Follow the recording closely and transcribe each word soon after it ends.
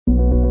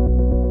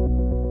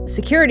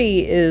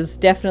Security is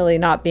definitely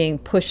not being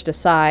pushed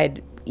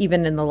aside,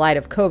 even in the light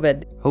of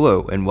COVID.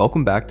 Hello, and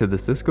welcome back to the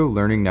Cisco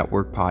Learning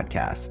Network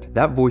podcast.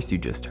 That voice you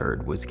just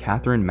heard was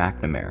Catherine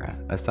McNamara,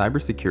 a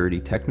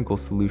cybersecurity technical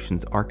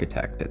solutions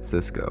architect at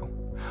Cisco.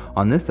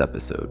 On this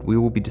episode, we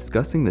will be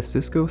discussing the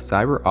Cisco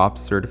CyberOps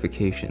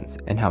certifications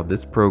and how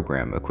this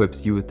program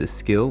equips you with the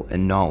skill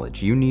and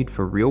knowledge you need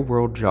for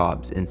real-world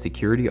jobs in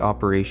Security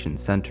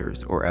Operations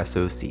Centers, or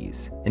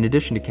SOCs. In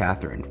addition to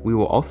Catherine, we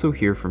will also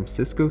hear from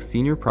Cisco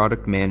Senior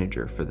Product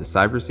Manager for the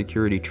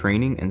Cybersecurity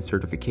Training and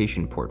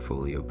Certification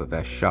Portfolio,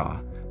 Bhavesh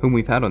Shah, whom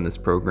we've had on this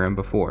program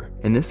before.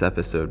 In this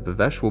episode,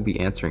 Bhavesh will be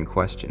answering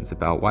questions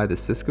about why the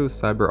Cisco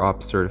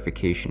CyberOps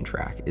certification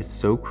track is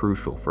so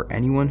crucial for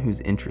anyone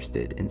who's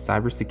interested in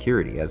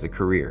cybersecurity as a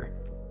career.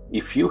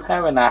 If you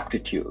have an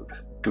aptitude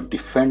to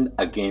defend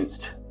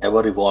against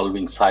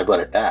ever-evolving cyber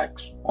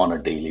attacks on a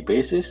daily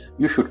basis,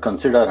 you should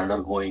consider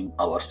undergoing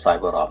our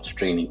CyberOps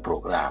training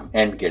program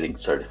and getting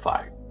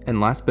certified. And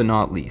last but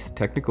not least,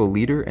 technical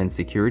leader and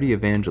security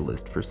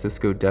evangelist for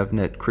Cisco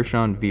DevNet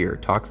Krishan Veer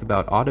talks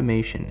about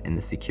automation in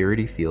the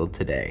security field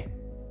today.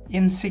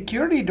 In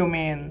security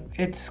domain,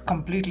 it's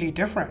completely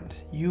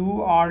different.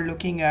 You are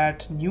looking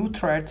at new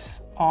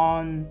threats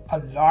on a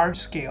large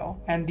scale,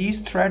 and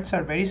these threats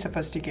are very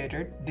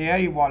sophisticated. They are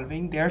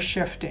evolving, they are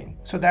shifting.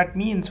 So that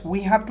means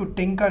we have to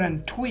tinker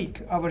and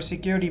tweak our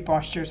security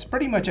postures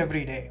pretty much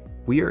every day.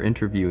 We are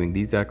interviewing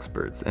these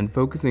experts and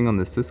focusing on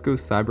the Cisco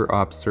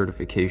CyberOps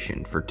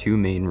certification for two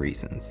main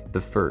reasons.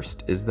 The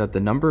first is that the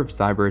number of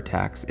cyber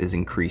attacks is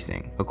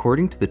increasing.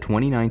 According to the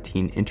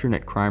 2019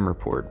 Internet Crime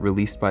Report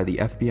released by the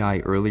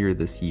FBI earlier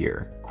this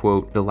year,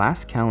 quote, "The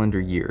last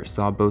calendar year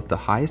saw both the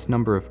highest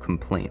number of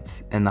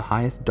complaints and the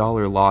highest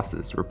dollar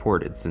losses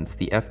reported since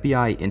the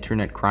FBI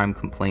Internet Crime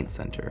Complaint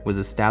Center was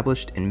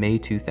established in May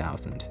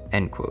 2000,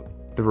 end quote.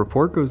 The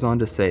report goes on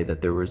to say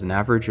that there was an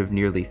average of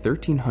nearly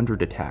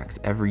 1,300 attacks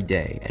every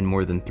day, and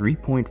more than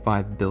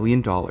 $3.5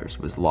 billion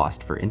was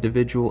lost for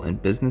individual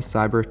and business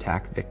cyber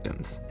attack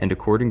victims. And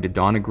according to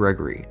Donna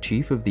Gregory,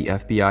 chief of the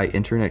FBI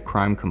Internet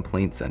Crime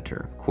Complaint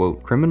Center,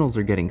 quote, "Criminals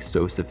are getting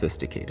so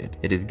sophisticated.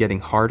 It is getting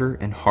harder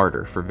and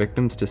harder for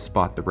victims to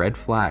spot the red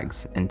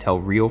flags and tell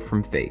real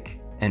from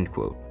fake," end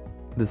quote.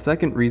 The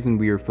second reason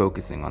we are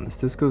focusing on the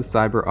Cisco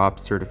CyberOps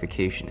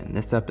certification in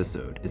this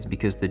episode is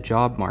because the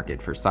job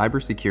market for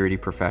cybersecurity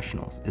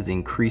professionals is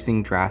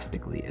increasing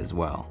drastically as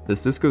well. The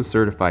Cisco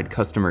Certified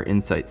Customer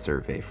Insight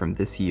Survey from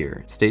this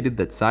year stated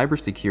that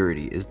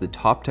cybersecurity is the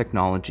top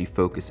technology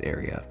focus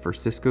area for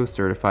Cisco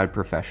certified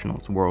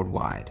professionals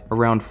worldwide.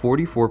 Around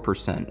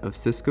 44% of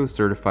Cisco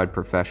certified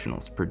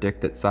professionals predict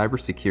that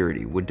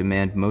cybersecurity would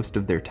demand most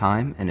of their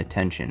time and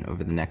attention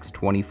over the next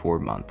 24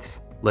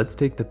 months. Let's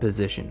take the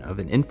position of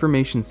an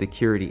information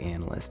security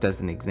analyst as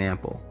an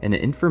example. An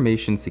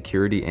information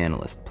security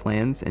analyst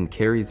plans and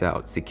carries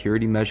out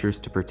security measures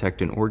to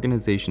protect an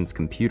organization's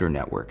computer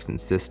networks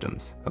and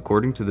systems.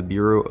 According to the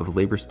Bureau of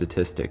Labor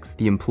Statistics,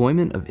 the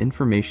employment of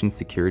information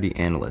security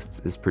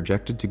analysts is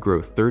projected to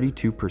grow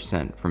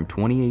 32% from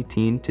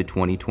 2018 to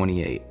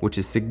 2028, which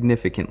is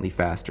significantly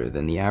faster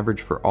than the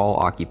average for all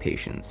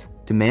occupations.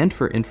 Demand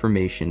for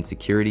information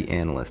security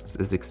analysts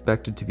is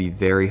expected to be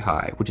very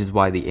high, which is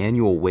why the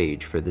annual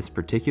wage for this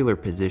particular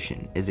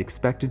position is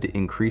expected to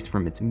increase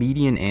from its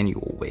median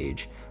annual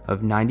wage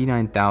of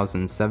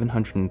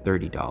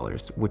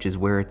 $99,730, which is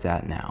where it's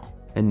at now.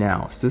 And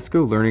now,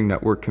 Cisco Learning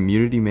Network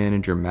Community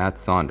Manager Matt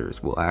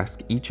Saunders will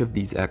ask each of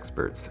these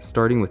experts,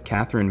 starting with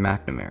Catherine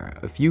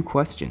McNamara, a few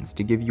questions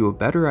to give you a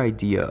better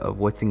idea of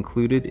what's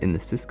included in the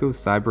Cisco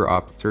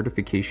CyberOps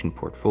certification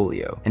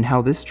portfolio and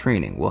how this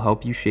training will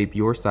help you shape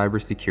your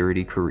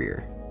cybersecurity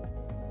career.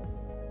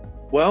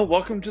 Well,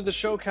 welcome to the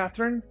show,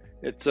 Catherine.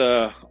 It's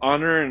an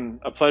honor and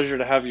a pleasure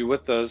to have you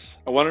with us.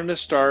 I wanted to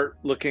start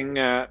looking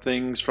at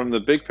things from the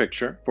big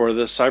picture for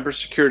the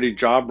cybersecurity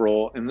job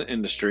role in the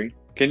industry.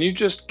 Can you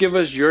just give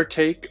us your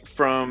take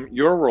from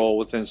your role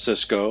within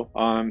Cisco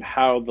on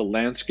how the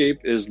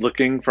landscape is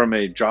looking from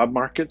a job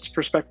market's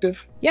perspective?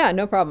 Yeah,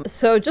 no problem.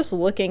 So just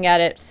looking at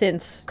it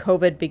since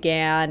COVID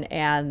began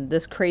and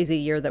this crazy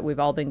year that we've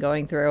all been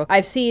going through,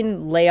 I've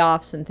seen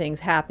layoffs and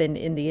things happen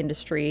in the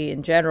industry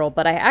in general,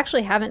 but I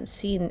actually haven't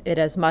seen it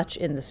as much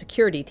in the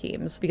security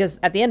teams because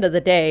at the end of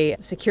the day,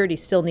 security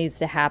still needs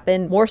to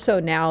happen more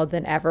so now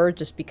than ever,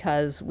 just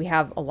because we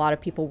have a lot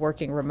of people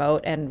working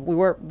remote and we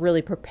weren't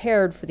really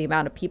prepared for the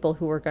amount of people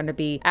who are going to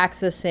be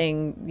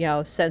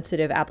accessing,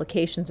 sensitive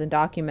applications and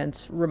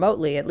documents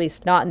remotely, at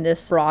least not in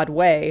this broad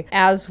way.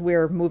 As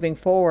we're moving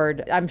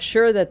forward, I'm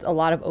sure that a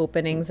lot of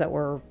openings that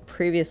were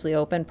previously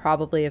open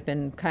probably have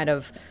been kind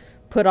of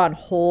put on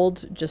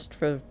hold just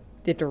for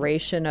the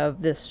duration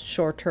of this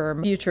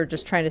short-term future,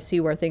 just trying to see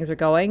where things are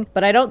going.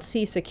 But I don't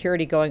see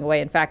security going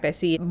away. In fact, I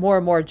see more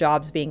and more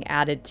jobs being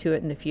added to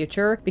it in the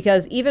future,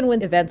 because even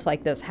when events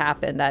like this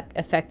happen that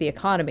affect the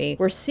economy,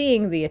 we're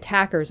seeing the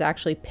attackers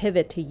actually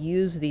pivot to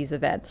use these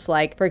events.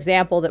 Like, for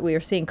example, that we are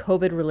seeing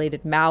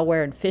COVID-related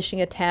malware and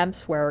phishing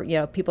attempts where,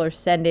 people are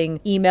sending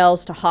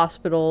emails to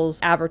hospitals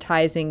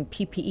advertising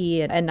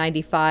PPE and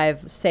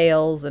N95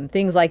 sales and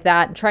things like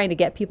that, and trying to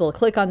get people to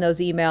click on those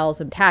emails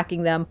and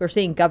attacking them. We're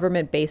seeing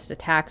government-based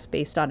attacks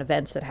based on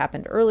events that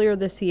happened earlier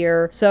this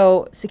year.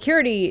 So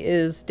security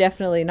is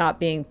definitely not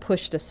being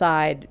pushed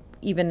aside,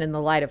 even in the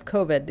light of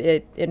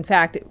COVID. In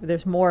fact,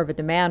 there's more of a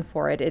demand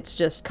for it. It's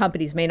just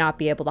companies may not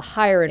be able to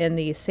hire in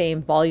the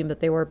same volume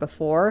that they were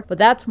before. But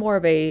that's more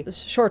of a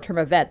short-term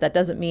event. That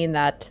doesn't mean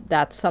that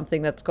that's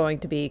something that's going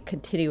to be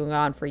continuing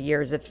on for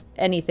years. If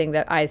anything,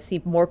 that I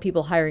see more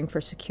people hiring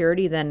for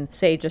security than,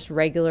 say, just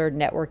regular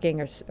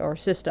networking or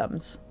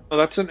systems. Well,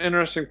 that's an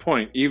interesting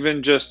point.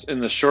 Even just in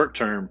the short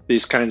term,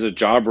 these kinds of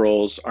job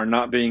roles are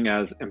not being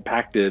as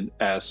impacted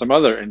as some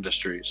other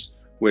industries,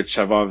 which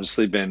have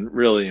obviously been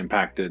really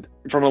impacted.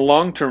 From a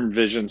long-term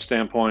vision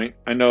standpoint,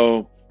 I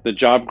know the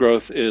job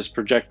growth is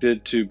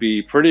projected to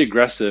be pretty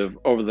aggressive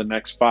over the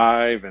next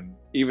 5 and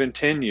even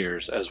 10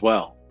 years as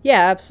well.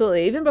 Yeah,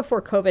 absolutely. Even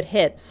before COVID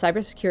hit,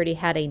 cybersecurity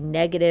had a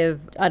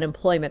negative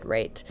unemployment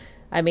rate.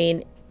 I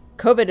mean,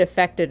 COVID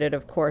affected it,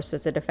 of course,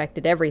 as it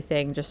affected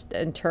everything, just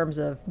in terms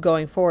of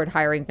going forward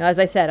hiring. Now, as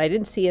I said, I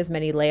didn't see as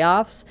many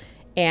layoffs,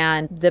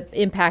 and the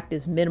impact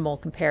is minimal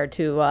compared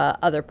to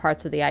other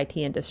parts of the IT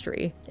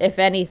industry. If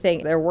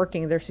anything, they're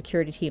working their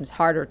security teams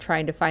harder,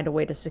 trying to find a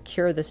way to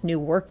secure this new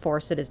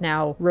workforce that is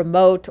now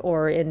remote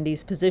or in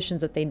these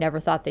positions that they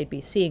never thought they'd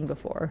be seeing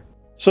before.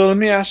 So let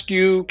me ask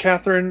you,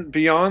 Catherine,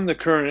 beyond the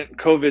current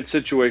COVID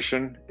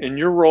situation, in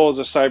your role as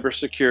a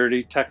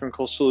cybersecurity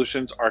technical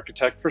solutions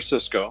architect for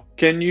Cisco,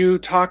 can you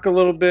talk a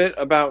little bit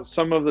about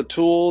some of the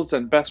tools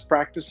and best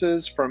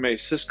practices from a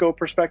Cisco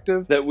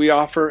perspective that we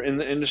offer in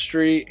the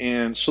industry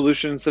and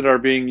solutions that are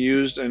being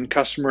used in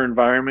customer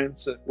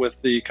environments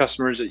with the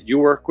customers that you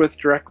work with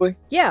directly?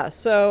 Yeah,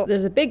 so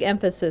there's a big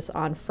emphasis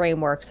on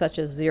frameworks such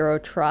as Zero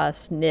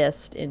Trust,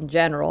 NIST in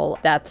general.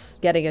 That's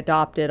getting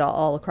adopted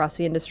all across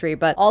the industry,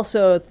 but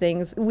also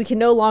things we can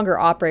no longer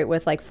operate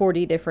with like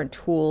 40 different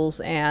tools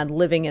and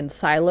living in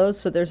silos.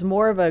 So there's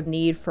more of a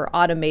need for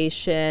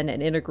automation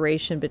and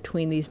integration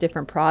between these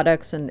different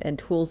products and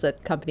tools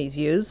that companies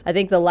use. I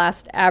think the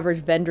last average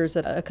vendors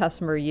that a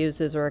customer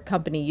uses or a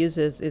company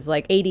uses is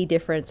like 80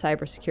 different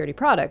cybersecurity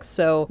products.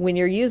 So when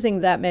you're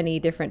using that many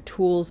different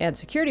tools and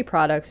security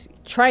products,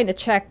 trying to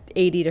check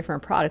 80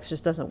 different products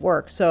just doesn't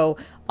work. So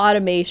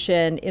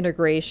automation,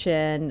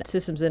 integration,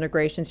 systems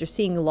integrations, you're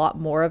seeing a lot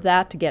more of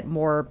that to get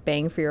more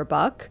bang for your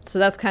buck. So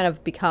that's kind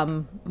of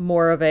become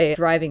more of a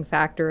driving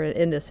factor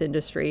in this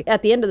industry.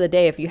 At the end of the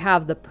day, if you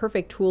have the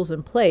perfect tools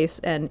in place,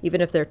 and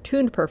even if they're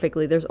tuned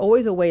perfectly, there's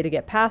always a way to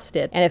get past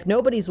it. And if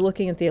nobody's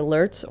looking at the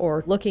alerts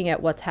or looking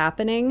at what's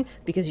happening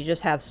because you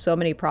just have so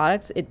many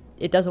products,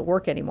 it doesn't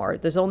work anymore.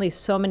 There's only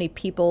so many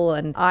people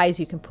and eyes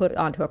you can put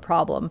onto a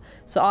problem.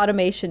 So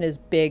automation is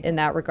big in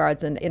that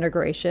regards and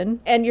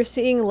integration. And you're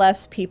seeing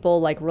less people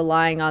like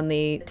relying on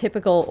the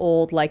typical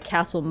old like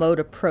castle moat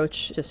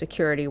approach to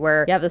security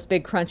where you have this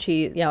big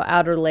crunchy,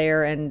 outer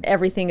layer and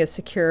everything is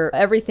secure.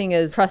 Everything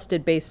is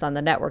trusted based on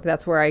the network.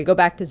 That's where I go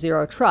back to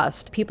Zero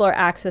Trust. People are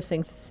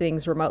accessing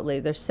things remotely.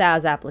 There's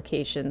SaaS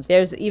applications.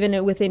 There's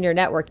even within your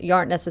network, you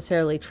aren't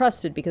necessarily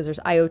trusted because there's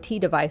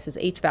IoT devices,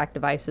 HVAC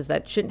devices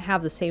that shouldn't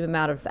have the same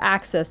amount of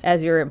access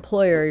as your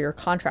employer, your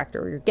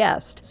contractor, or your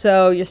guest.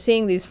 So you're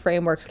seeing these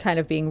frameworks kind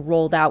of being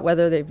rolled out,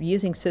 whether they're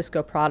using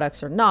Cisco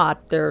products or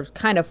not, they're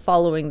kind of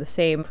following the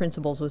same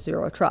principles with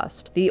Zero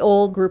Trust. The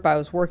old group I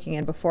was working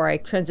in before I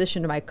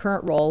transitioned to my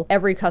current role,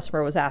 every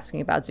customer was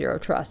asking about Zero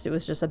Trust. It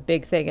was just a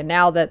big thing. And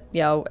now that,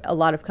 a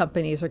lot of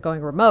companies are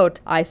going remote,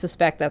 I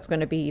suspect that's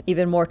going to be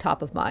even more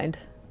top of mind.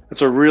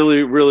 That's a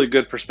really, really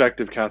good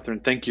perspective,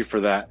 Catherine. Thank you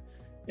for that.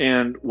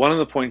 And one of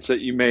the points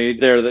that you made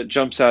there that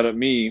jumps out at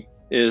me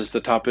is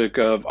the topic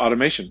of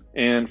automation.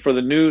 And for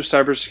the new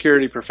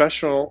Cybersecurity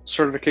Professional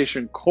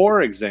Certification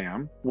Core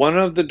exam, one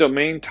of the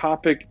domain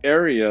topic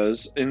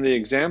areas in the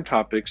exam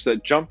topics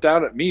that jumped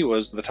out at me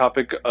was the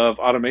topic of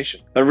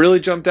automation. That really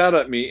jumped out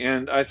at me,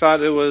 and I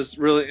thought it was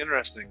really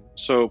interesting.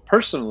 So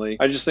personally,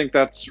 I just think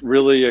that's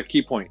really a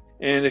key point.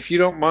 And if you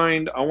don't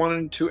mind, I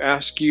wanted to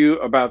ask you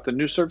about the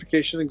new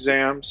certification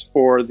exams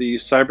for the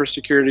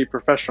cybersecurity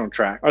professional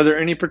track. Are there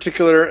any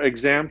particular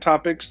exam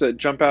topics that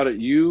jump out at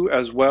you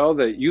as well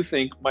that you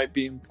think might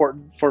be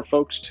important for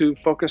folks to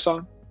focus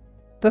on?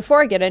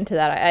 Before I get into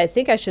that, I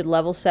think I should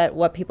level set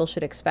what people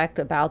should expect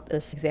about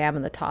this exam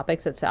and the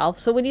topics itself.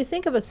 So when you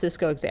think of a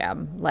Cisco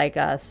exam, like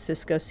a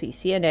Cisco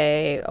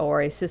CCNA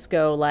or a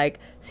Cisco like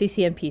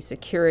CCNP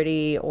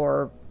security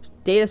or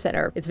data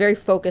center, it's very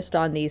focused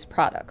on these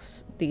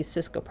products, these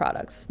Cisco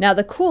products. Now,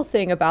 the cool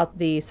thing about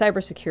the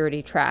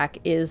cybersecurity track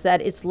is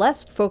that it's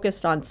less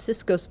focused on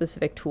Cisco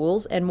specific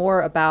tools and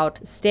more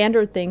about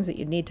standard things that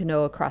you need to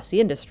know across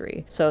the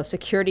industry. So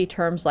security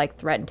terms like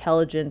threat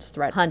intelligence,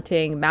 threat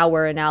hunting,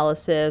 malware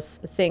analysis,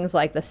 things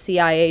like the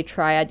CIA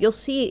triad. You'll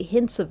see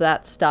hints of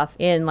that stuff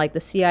in like the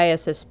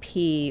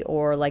CISSP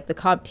or like the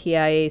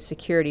CompTIA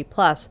Security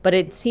Plus, but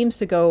it seems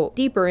to go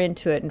deeper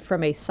into it and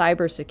from a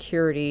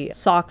cybersecurity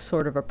SOC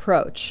sort of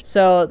approach.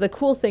 So the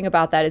cool thing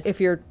about that is if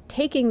you're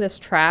taking this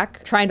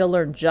track, trying to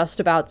learn just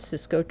about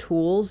Cisco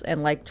tools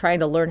and like trying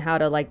to learn how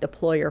to like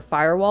deploy your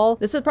firewall,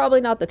 this is probably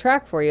not the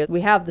track for you.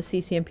 We have the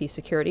CCNP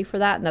security for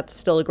that, and that's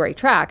still a great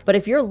track. But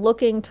if you're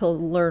looking to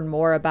learn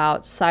more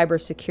about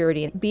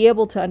cybersecurity and be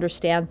able to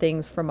understand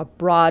things from a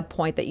broad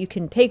point that you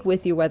can take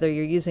with you, whether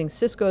you're using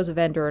Cisco as a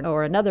vendor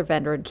or another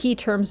vendor, and key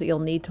terms that you'll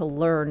need to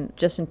learn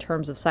just in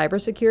terms of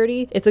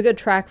cybersecurity, it's a good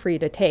track for you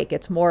to take.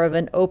 It's more of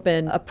an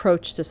open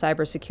approach to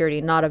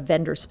cybersecurity, not a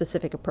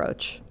vendor-specific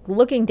approach.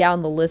 Looking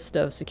down the list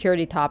of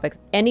security topics,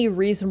 any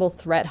reasonable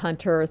threat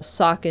hunter,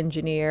 SOC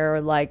engineer,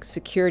 like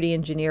security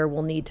engineer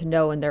will need to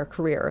know in their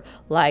career,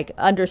 like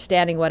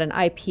understanding what an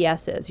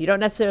IPS is. You don't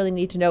necessarily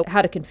need to know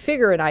how to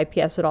configure an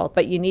IPS at all,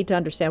 but you need to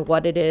understand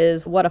what it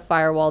is, what a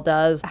firewall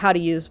does, how to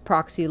use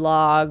proxy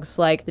logs,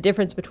 like the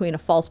difference between a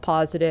false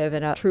positive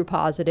and a true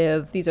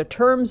positive. These are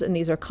terms and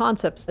these are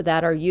concepts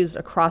that are used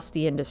across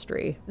the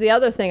industry. The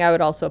other thing I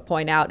would also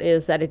point out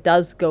is that it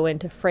does go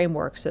into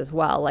frameworks as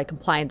well, like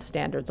compliance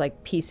standards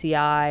like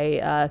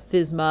PCI,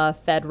 FISMA,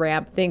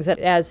 FedRAMP, things that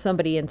as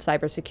somebody in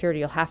cybersecurity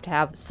you'll have to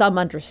have some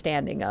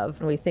understanding of.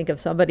 When we think of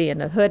somebody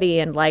in a hoodie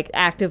and like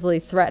actively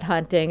threat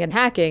hunting and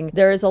hacking,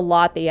 there is a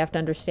lot that you have to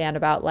understand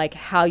about like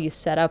how you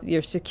set up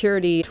your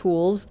security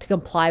tools to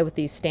comply with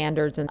these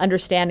standards, and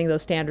understanding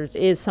those standards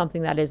is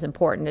something that is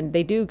important, and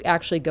they do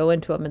actually go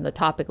into them in the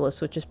topic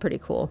list, which is pretty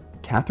cool.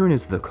 Catherine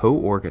is the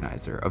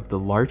co-organizer of the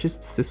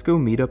largest Cisco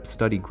meetup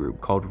study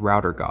group called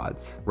Router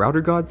Gods.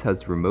 Router Gods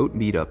has remote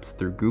meetups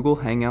through Google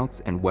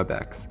Hangouts and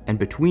WebEx, and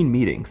between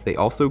meetings, they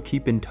also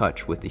keep in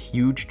touch with a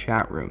huge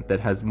chat room that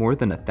has more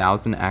than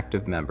 1,000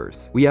 active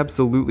members. We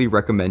absolutely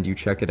recommend you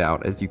check it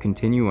out as you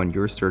continue on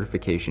your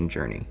certification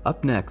journey.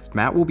 Up next,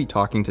 Matt will be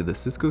talking to the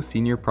Cisco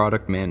Senior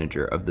Product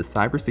Manager of the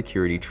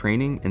Cybersecurity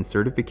Training and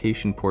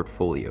Certification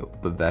Portfolio,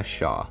 Bhavesh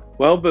Shah.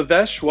 Well,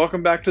 Bhavesh,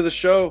 welcome back to the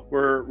show.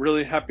 We're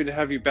really happy to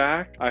have you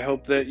back. I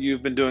hope that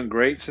you've been doing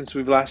great since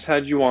we've last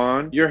had you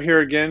on. You're here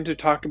again to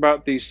talk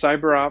about the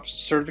CyberOps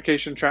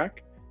certification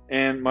track.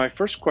 And my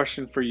first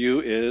question for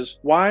you is,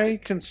 why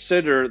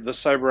consider the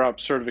CyberOps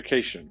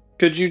certification?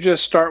 Could you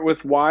just start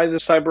with why the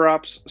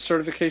CyberOps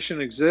certification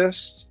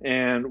exists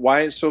and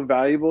why it's so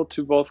valuable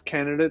to both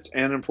candidates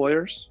and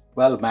employers?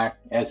 Well, Matt,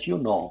 as you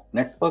know,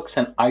 networks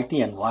and IT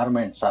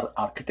environments are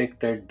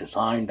architected,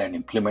 designed, and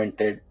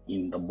implemented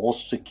in the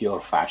most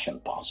secure fashion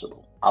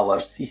possible. Our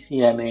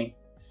CCNA,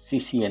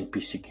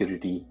 CCNP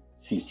security,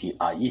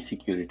 CCIE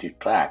security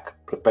track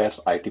prepares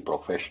IT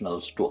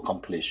professionals to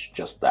accomplish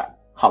just that.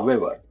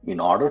 However, in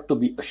order to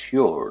be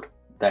assured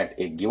that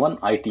a given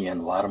IT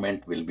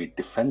environment will be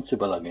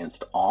defensible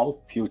against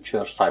all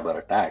future cyber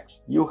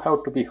attacks, you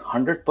have to be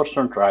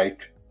 100% right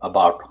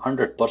about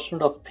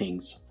 100% of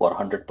things for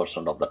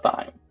 100% of the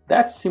time.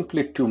 That's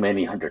simply too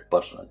many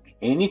 100%.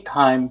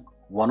 Anytime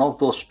one of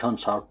those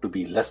turns out to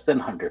be less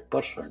than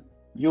 100%,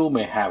 you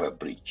may have a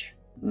breach.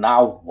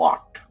 Now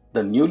what?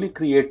 The newly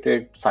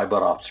created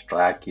CyberOps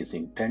track is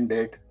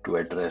intended to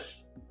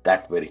address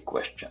that very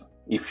question.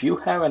 If you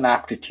have an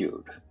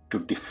aptitude to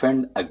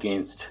defend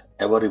against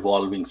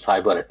ever-evolving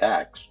cyber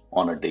attacks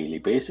on a daily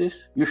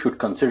basis, you should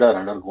consider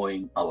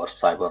undergoing our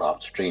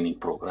CyberOps training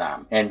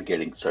program and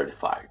getting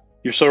certified.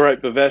 You're so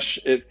right, Bhavesh.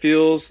 It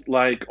feels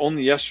like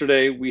only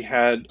yesterday we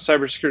had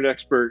cybersecurity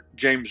expert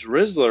James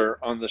Risler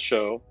on the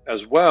show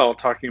as well,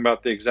 talking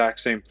about the exact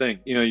same thing.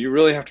 You know, you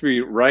really have to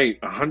be right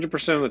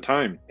 100% of the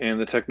time.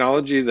 And the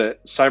technology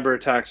that cyber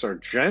attacks are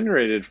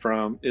generated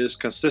from is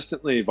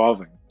consistently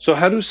evolving. So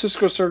how do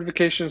Cisco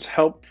certifications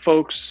help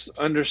folks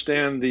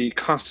understand the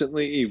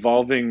constantly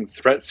evolving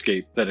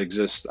threatscape that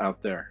exists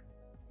out there?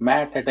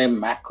 Matt, at a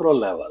macro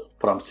level,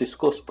 from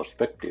Cisco's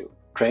perspective,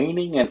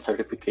 training and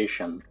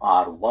certification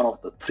are one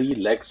of the three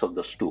legs of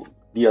the stool,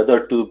 the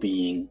other two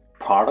being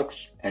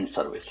products and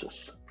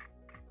services.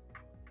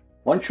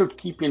 One should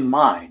keep in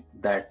mind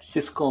that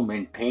Cisco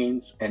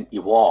maintains and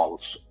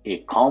evolves a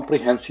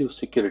comprehensive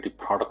security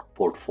product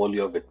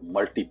portfolio with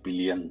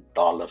multi-billion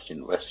dollars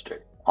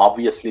invested.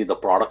 Obviously, the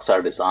products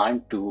are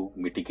designed to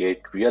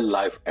mitigate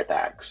real-life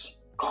attacks.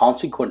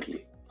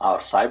 Consequently, our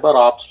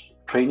CyberOps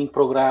training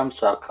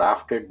programs are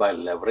crafted by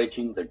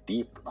leveraging the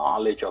deep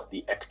knowledge of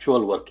the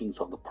actual workings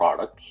of the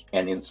products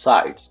and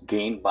insights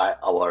gained by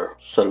our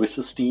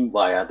services team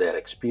via their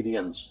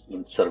experience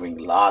in serving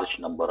large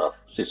number of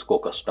Cisco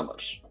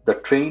customers. The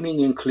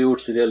training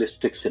includes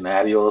realistic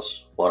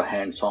scenarios for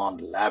hands-on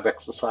lab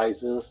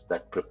exercises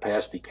that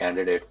prepares the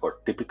candidate for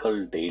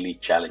typical daily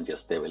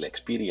challenges they will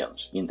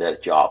experience in their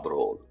job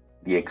role.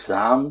 The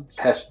exam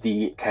tests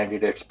the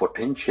candidate's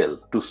potential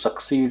to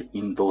succeed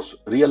in those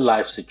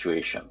real-life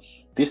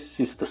situations. This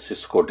is the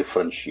Cisco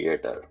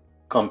differentiator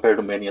compared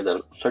to many other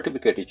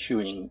certificate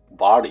issuing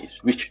bodies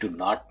which do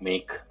not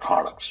make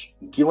products.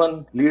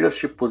 Given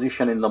leadership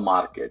position in the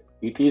market,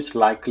 it is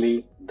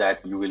likely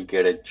that you will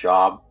get a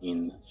job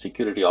in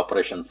Security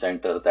Operations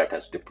Center that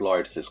has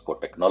deployed Cisco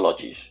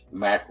technologies.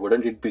 Matt,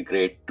 wouldn't it be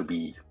great to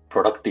be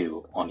productive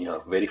on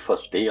your very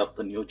first day of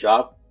the new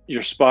job?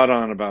 You're spot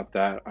on about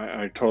that.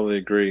 I totally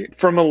agree.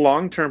 From a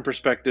long-term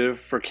perspective,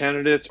 for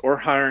candidates or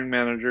hiring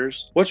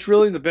managers, what's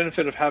really the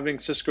benefit of having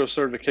Cisco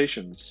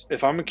certifications?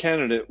 If I'm a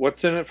candidate,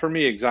 what's in it for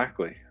me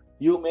exactly?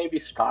 You may be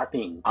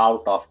starting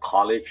out of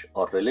college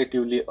or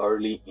relatively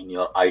early in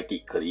your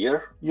IT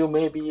career. You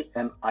may be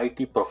an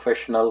IT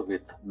professional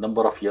with a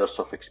number of years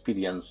of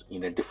experience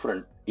in a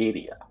different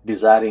area,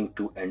 desiring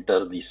to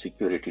enter the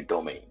security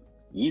domain.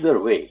 Either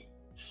way,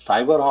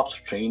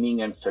 CyberOps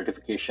training and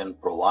certification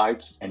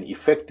provides an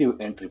effective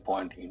entry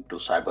point into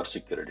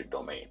cybersecurity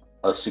domain.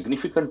 A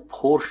significant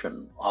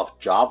portion of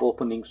job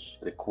openings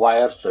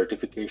require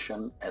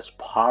certification as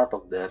part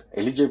of their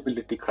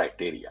eligibility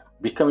criteria.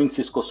 Becoming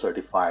Cisco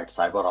certified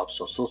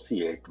CyberOps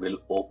associate will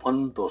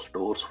open those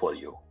doors for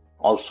you.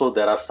 Also,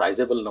 there are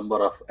sizable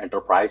number of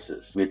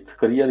enterprises with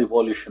career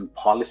evolution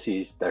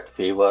policies that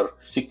favor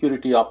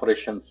Security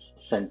Operations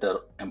Center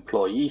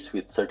employees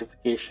with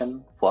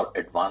certification for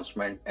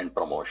advancement and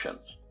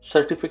promotions.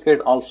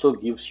 Certificate also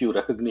gives you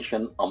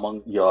recognition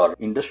among your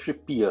industry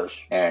peers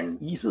and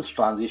eases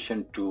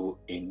transition to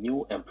a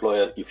new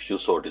employer if you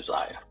so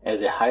desire.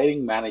 As a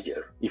hiring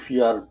manager, if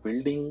you are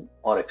building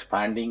or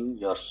expanding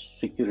your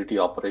security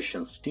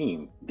operations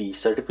team, the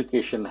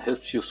certification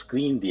helps you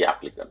screen the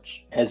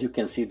applicants. As you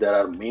can see, there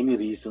are many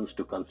reasons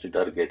to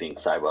consider getting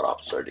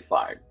CyberOps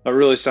certified. That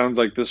really sounds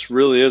like this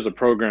really is a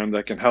program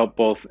that can help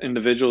both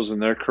individuals in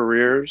their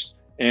careers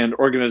and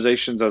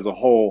organizations as a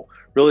whole,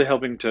 really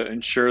helping to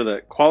ensure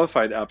that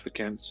qualified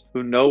applicants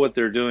who know what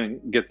they're doing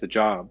get the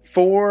job.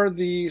 For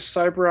the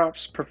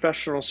CyberOps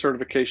professional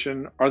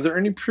certification, are there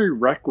any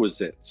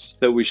prerequisites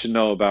that we should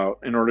know about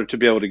in order to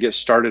be able to get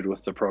started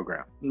with the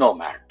program? No,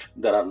 Matt.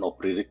 There are no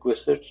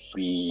prerequisites.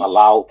 We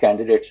allow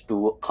candidates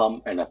to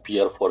come and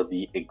appear for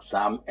the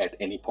exam at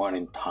any point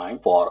in time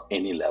for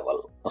any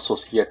level,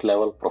 associate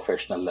level,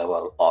 professional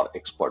level, or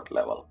expert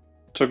level.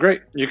 So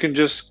great. You can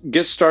just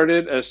get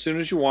started as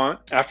soon as you want.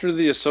 After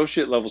the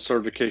associate level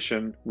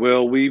certification,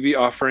 will we be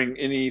offering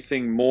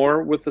anything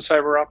more with the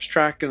CyberOps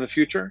track in the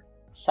future?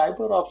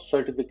 CyberOps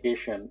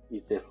certification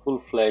is a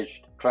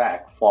full-fledged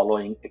track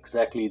following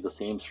exactly the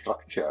same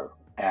structure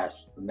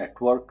as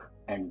network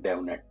and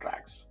DevNet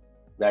tracks.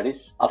 That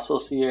is,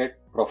 associate,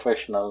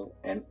 professional,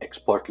 and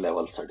expert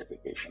level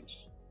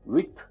certifications.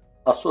 With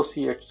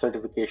associate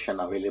certification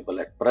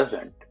available at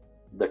present,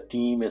 the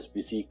team is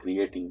busy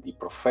creating the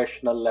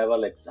professional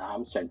level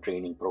exams and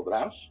training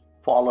programs.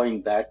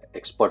 Following that,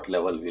 expert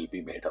level will be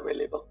made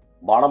available.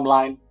 Bottom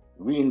line,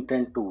 we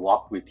intend to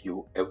walk with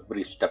you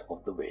every step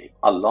of the way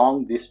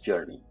along this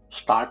journey,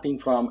 starting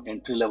from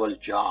entry-level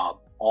job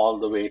all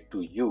the way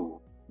to you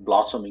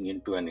blossoming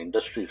into an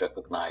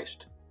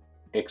industry-recognized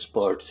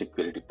expert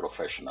security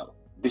professional.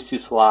 This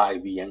is why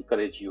we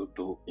encourage you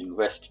to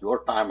invest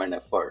your time and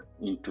effort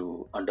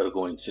into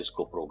undergoing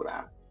Cisco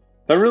program.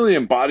 That really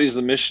embodies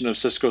the mission of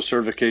Cisco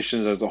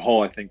certifications as a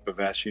whole, I think,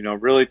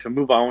 Bhavesh, really to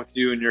move on with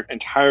you in your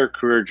entire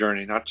career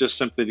journey, not just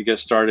simply to get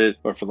started,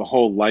 but for the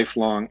whole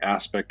lifelong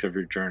aspect of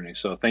your journey.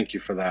 So thank you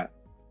for that.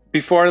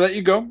 Before I let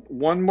you go,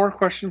 one more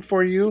question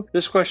for you.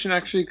 This question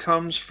actually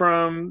comes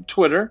from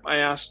Twitter. I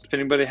asked if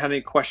anybody had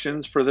any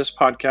questions for this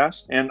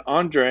podcast, and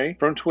Andre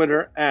from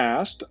Twitter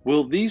asked,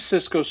 will these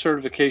Cisco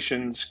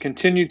certifications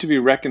continue to be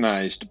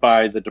recognized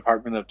by the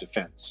Department of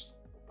Defense?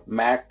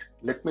 Matt,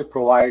 let me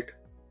provide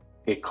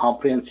a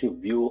comprehensive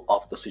view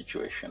of the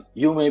situation.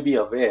 You may be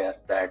aware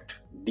that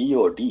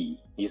DoD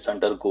is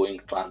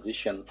undergoing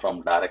transition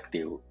from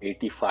Directive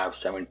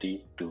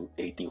 8570 to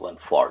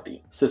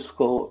 8140.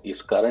 Cisco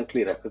is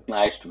currently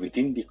recognized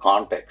within the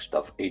context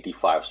of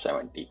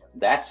 8570.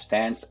 That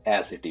stands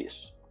as it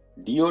is.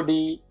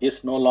 DoD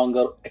is no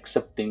longer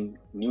accepting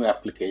new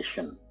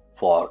application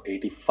for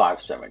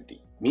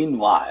 8570.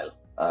 Meanwhile,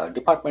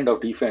 Department of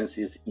Defense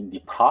is in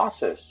the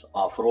process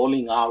of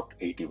rolling out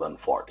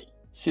 8140.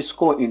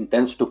 Cisco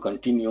intends to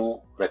continue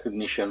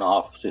recognition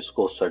of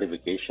Cisco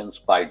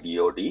certifications by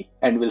DoD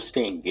and will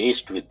stay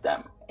engaged with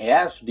them.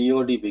 As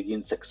DoD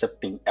begins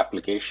accepting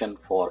application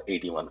for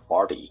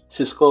 8140,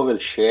 Cisco will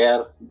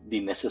share the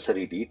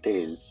necessary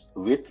details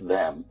with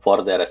them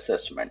for their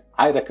assessment.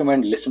 I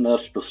recommend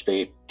listeners to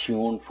stay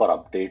tuned for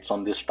updates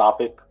on this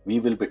topic. We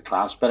will be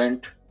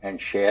transparent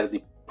and share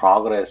the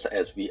progress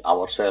as we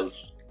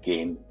ourselves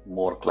gain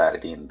more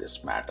clarity in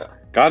this matter.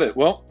 Got it.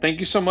 Well, thank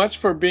you so much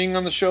for being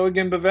on the show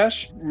again,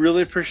 Bhavesh.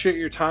 Really appreciate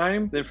your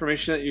time. The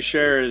information that you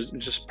share is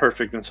just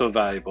perfect and so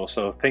valuable.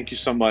 So thank you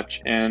so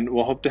much, and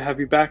we'll hope to have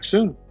you back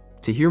soon.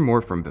 To hear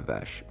more from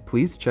Bhavesh,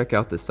 please check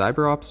out the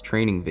CyberOps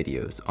training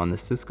videos on the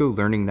Cisco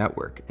Learning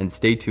Network and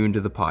stay tuned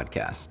to the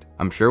podcast.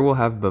 I'm sure we'll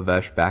have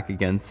Bhavesh back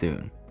again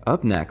soon.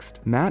 Up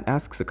next, Matt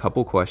asks a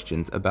couple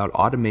questions about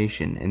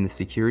automation in the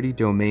security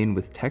domain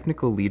with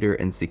technical leader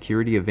and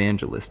security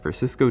evangelist for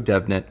Cisco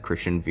DevNet,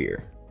 Christian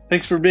Veer.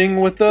 Thanks for being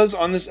with us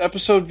on this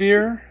episode,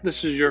 Veer.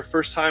 This is your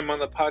first time on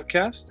the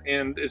podcast,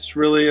 and it's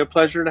really a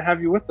pleasure to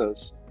have you with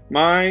us.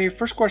 My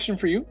first question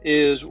for you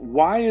is,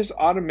 why is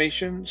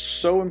automation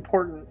so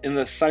important in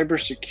the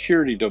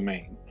cybersecurity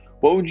domain?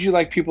 What would you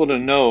like people to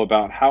know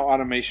about how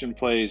automation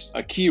plays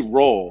a key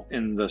role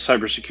in the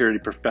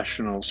cybersecurity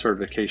professional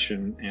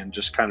certification and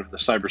just kind of the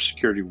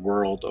cybersecurity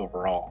world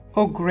overall?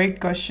 Oh, great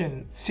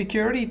question.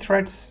 Security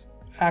threats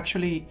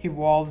actually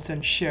evolves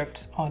and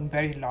shifts on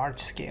very large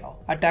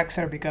scale. Attacks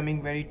are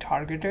becoming very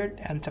targeted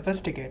and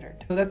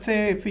sophisticated. Let's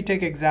say if we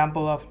take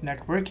example of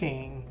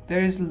networking, there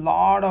is a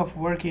lot of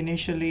work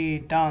initially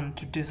done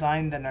to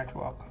design the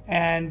network.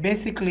 And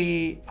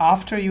basically,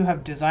 after you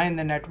have designed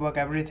the network,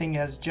 everything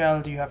has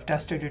gelled, you have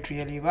tested it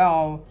really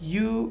well,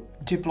 you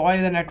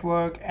deploy the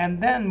network,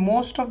 and then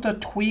most of the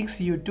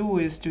tweaks you do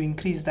is to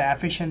increase the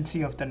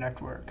efficiency of the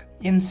network.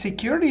 In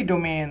security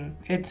domain,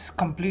 it's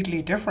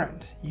completely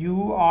different.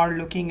 You are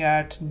looking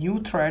at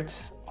new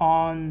threats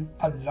on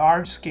a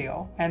large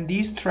scale, and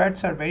these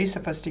threats are very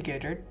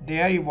sophisticated.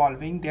 They are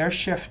evolving, they are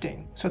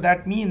shifting. So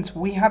that means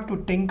we have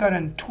to tinker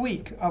and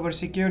tweak our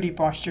security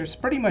postures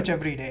pretty much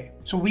every day.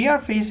 So we are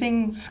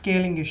facing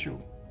scaling issue.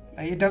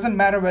 It doesn't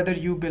matter whether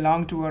you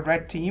belong to a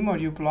red team or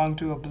you belong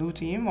to a blue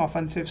team,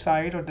 offensive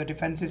side or the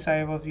defensive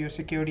side of your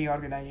security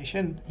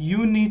organization.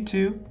 You need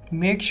to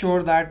make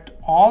sure that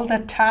all the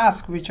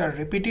tasks which are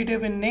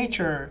repetitive in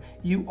nature,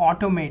 you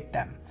automate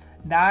them.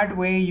 That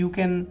way you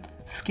can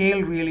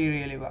scale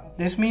really well.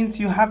 This means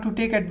you have to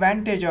take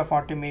advantage of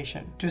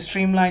automation to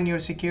streamline your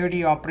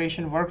security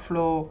operation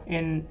workflow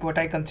in what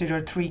I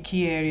consider 3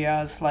 key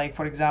areas. Like,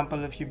 for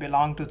example, if you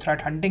belong to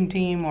threat hunting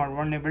team or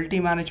vulnerability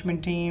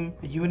management team,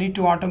 you need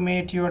to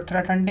automate your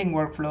threat hunting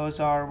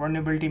workflows or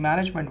vulnerability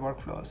management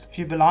workflows. If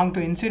you belong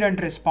to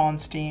incident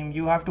response team,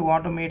 you have to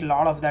automate a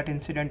lot of that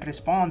incident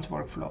response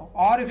workflow.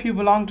 Or if you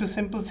belong to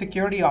simple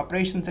security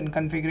operations and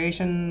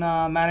configuration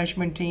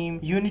management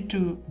team, you need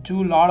to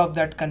do a lot of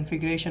that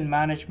configuration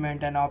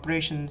management and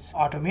operations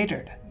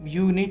automated.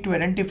 You need to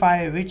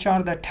identify which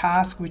are the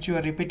tasks which you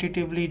are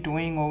repetitively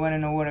doing over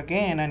and over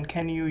again, and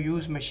can you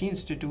use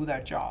machines to do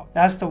that job.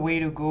 That's the way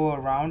to go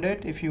around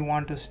it if you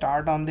want to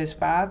start on this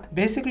path.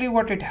 Basically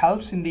what it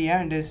helps in the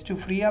end is to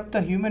free up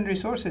the human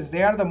resources.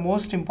 They are the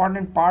most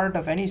important part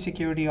of any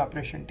security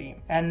operation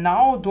team. And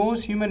now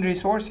those human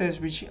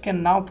resources which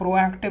can now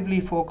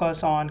proactively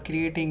focus on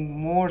creating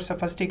more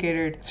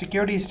sophisticated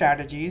security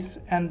strategies,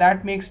 and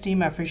that makes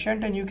team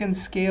efficient and you can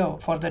scale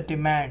for the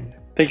demand.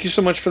 Thank you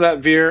so much for that,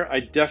 Veer.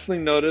 I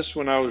definitely noticed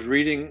when I was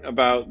reading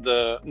about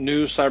the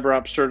new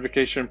CyberOps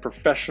certification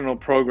professional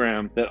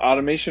program that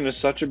automation is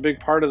such a big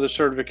part of the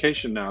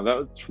certification now.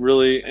 That's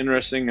really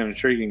interesting and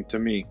intriguing to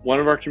me. One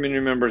of our community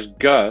members,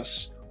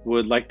 Gus,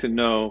 would like to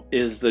know,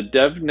 is the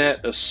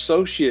DevNet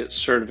Associate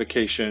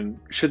certification,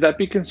 should that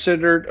be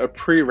considered a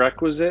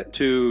prerequisite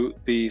to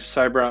the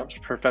CyberOps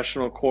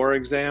Professional Core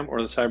exam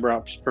or the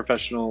CyberOps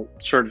Professional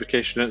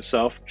certification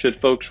itself?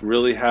 Should folks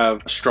really have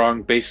a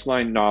strong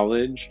baseline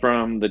knowledge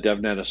from the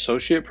DevNet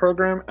Associate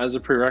program as a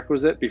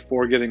prerequisite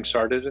before getting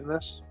started in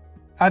this?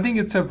 I think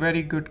it's a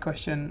very good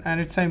question, and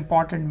it's an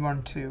important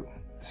one too.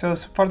 So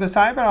for the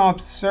CyberOps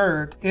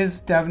cert,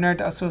 is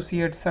DevNet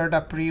Associate cert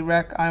a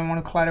prereq? I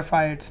want to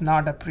clarify, it's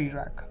not a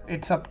prereq.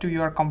 It's up to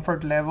your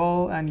comfort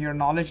level and your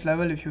knowledge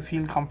level. If you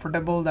feel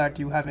comfortable that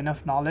you have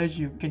enough knowledge,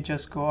 you can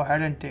just go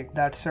ahead and take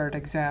that cert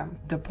exam.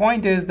 The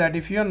point is that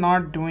if you're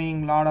not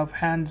doing a lot of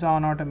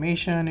hands-on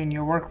automation in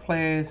your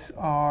workplace,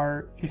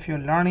 or if you're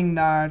learning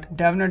that,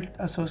 DevNet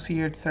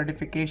Associate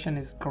certification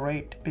is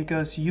great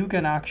because you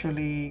can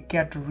actually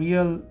get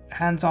real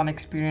hands-on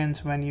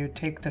experience when you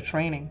take the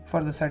training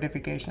for the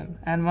certification.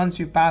 And once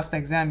you pass the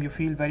exam, you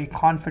feel very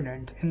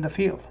confident in the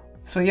field.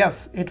 So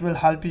yes, it will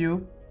help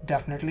you.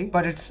 Definitely,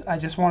 but I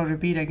just want to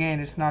repeat again,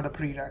 it's not a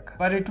prereq,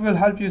 but it will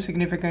help you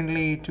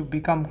significantly to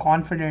become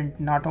confident,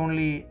 not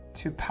only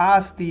to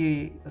pass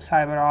the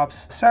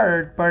CyberOps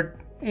cert, but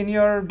in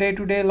your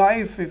day-to-day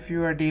life if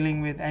you are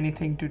dealing with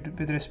anything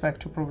with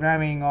respect to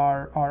programming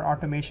or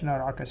automation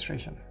or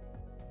orchestration.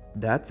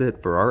 That's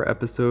it for our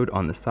episode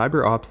on the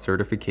CyberOps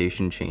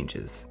certification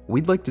changes.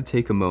 We'd like to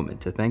take a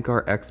moment to thank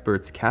our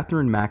experts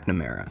Catherine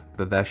McNamara,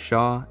 Bhavesh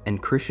Shah,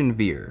 and Christian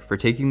Veer for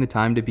taking the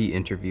time to be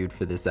interviewed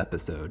for this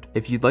episode.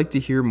 If you'd like to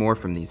hear more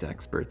from these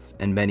experts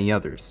and many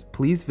others,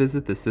 please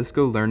visit the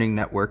Cisco Learning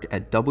Network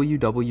at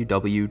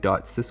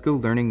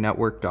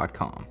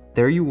www.ciscolearningnetwork.com.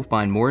 There you will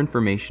find more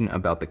information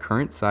about the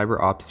current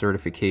CyberOps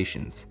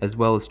certifications, as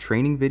well as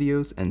training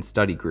videos and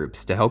study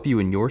groups to help you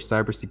in your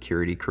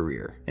cybersecurity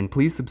career. And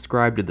please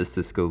subscribe to the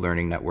Cisco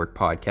Learning Network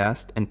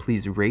podcast, and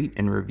please rate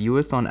and review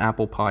us on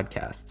Apple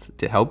Podcasts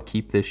to help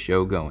keep this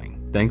show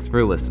going. Thanks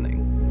for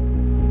listening.